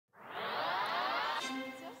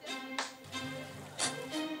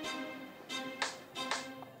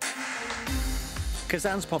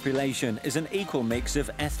Kazan's population is an equal mix of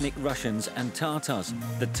ethnic Russians and Tatars.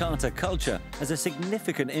 The Tatar culture has a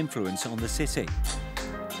significant influence on the city.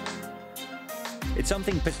 It's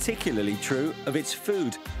something particularly true of its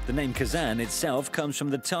food. The name Kazan itself comes from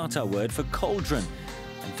the Tatar word for cauldron,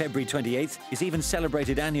 and February 28th is even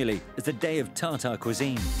celebrated annually as the Day of Tatar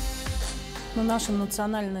cuisine.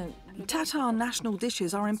 Tatar national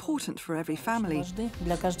dishes are important for every family.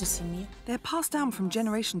 They're passed down from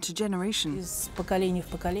generation to generation.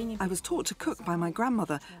 I was taught to cook by my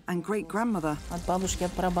grandmother and great-grandmother.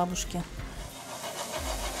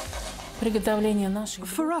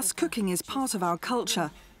 For us, cooking is part of our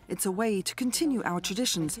culture. It's a way to continue our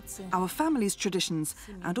traditions, our family's traditions,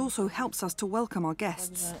 and also helps us to welcome our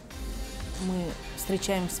guests.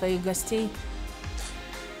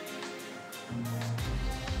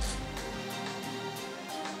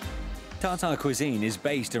 Tatar cuisine is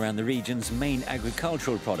based around the region's main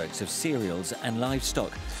agricultural products of cereals and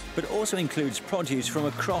livestock, but also includes produce from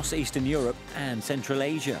across Eastern Europe and Central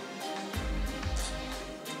Asia.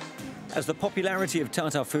 As the popularity of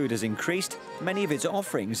Tatar food has increased, many of its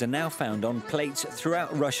offerings are now found on plates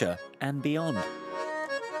throughout Russia and beyond.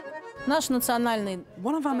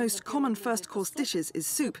 One of our most common first-course dishes is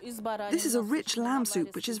soup. This is a rich lamb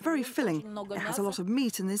soup which is very filling. It has a lot of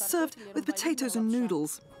meat and is served with potatoes and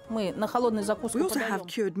noodles. We also have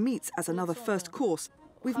cured meats as another first course.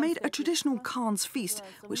 We've made a traditional Khan's feast,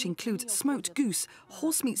 which includes smoked goose,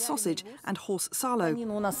 horse meat sausage and horse salo.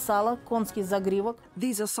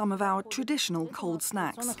 These are some of our traditional cold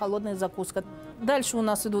snacks.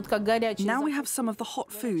 Now we have some of the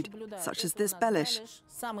hot food, such as this belish.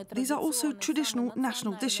 These are also traditional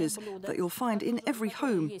national dishes that you'll find in every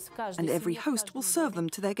home, and every host will serve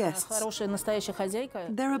them to their guests.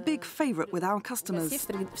 They're a big favorite with our customers.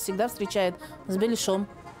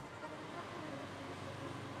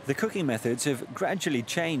 The cooking methods have gradually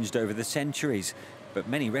changed over the centuries, but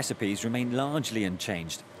many recipes remain largely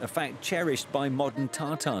unchanged, a fact cherished by modern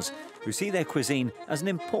Tatars, who see their cuisine as an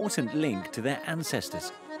important link to their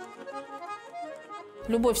ancestors.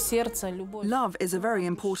 Love is a very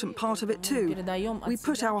important part of it too. We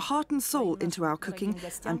put our heart and soul into our cooking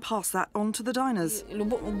and pass that on to the diners.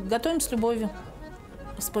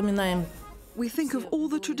 We think of all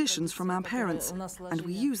the traditions from our parents, and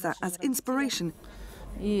we use that as inspiration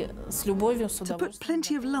to put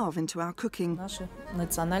plenty of love into our cooking.